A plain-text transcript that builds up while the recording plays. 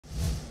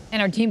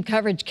And our team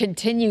coverage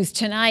continues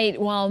tonight.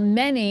 While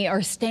many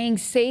are staying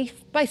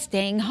safe by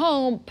staying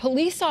home,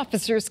 police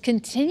officers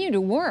continue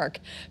to work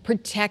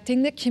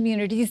protecting the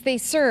communities they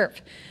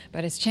serve.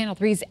 But as Channel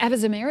 3's Eva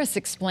Zamaris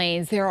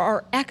explains, there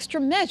are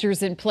extra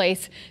measures in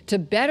place to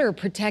better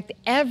protect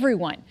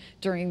everyone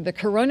during the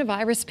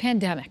coronavirus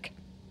pandemic.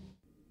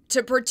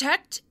 To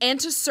protect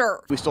and to serve.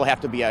 We still have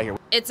to be out here.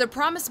 It's a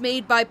promise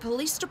made by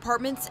police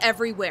departments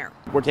everywhere.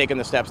 We're taking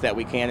the steps that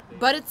we can.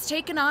 But it's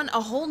taken on a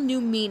whole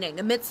new meaning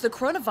amidst the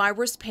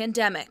coronavirus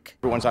pandemic.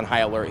 Everyone's on high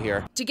alert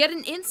here. To get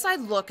an inside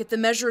look at the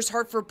measures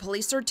Hartford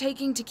police are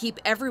taking to keep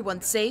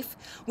everyone safe,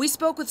 we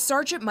spoke with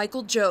Sergeant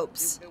Michael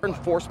Jobs.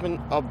 Enforcement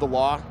of the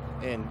law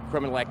and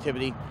criminal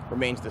activity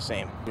remains the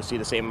same. You see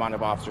the same amount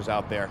of officers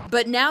out there.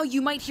 But now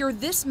you might hear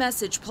this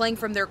message playing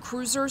from their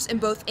cruisers in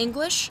both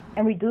English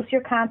and reduce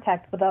your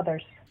contact with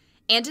others.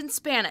 And in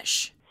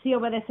Spanish. Si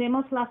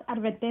obedecemos las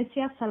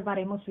advertencias,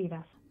 salvaremos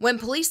vidas. When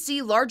police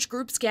see large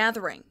groups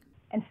gathering.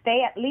 And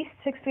stay at least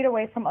 6 feet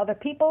away from other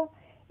people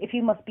if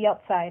you must be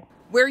outside.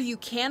 Where you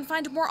can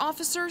find more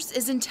officers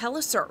is in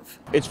teleserve.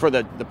 It's for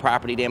the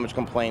property damage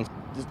complaints,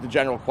 the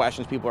general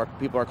questions. People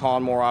are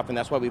calling more often.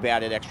 That's why we've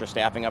added extra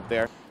staffing up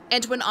there.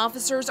 And when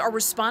officers are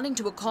responding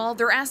to a call,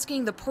 they're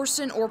asking the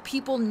person or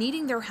people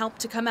needing their help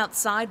to come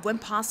outside when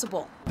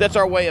possible. That's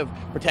our way of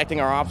protecting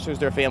our officers,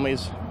 their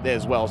families,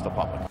 as well as the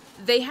public.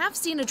 They have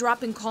seen a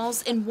drop in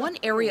calls in one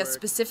area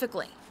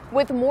specifically.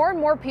 With more and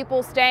more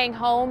people staying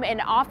home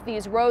and off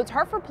these roads,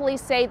 Hartford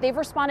police say they've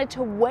responded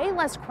to way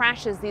less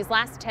crashes these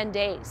last 10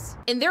 days.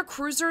 In their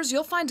cruisers,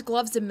 you'll find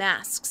gloves and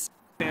masks.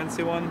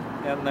 Fancy one,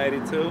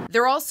 N92.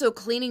 They're also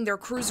cleaning their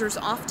cruisers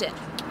often.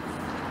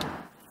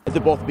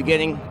 At both the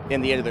beginning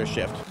and the end of their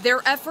shift.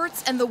 Their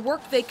efforts and the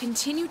work they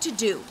continue to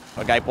do.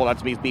 A guy pulled out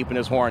to me, beeping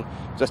his horn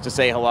just to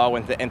say hello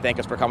and thank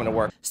us for coming to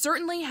work.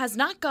 Certainly has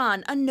not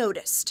gone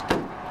unnoticed.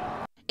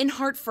 In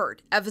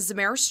Hartford, Eva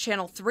Zamaris,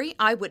 Channel 3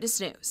 Eyewitness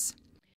News.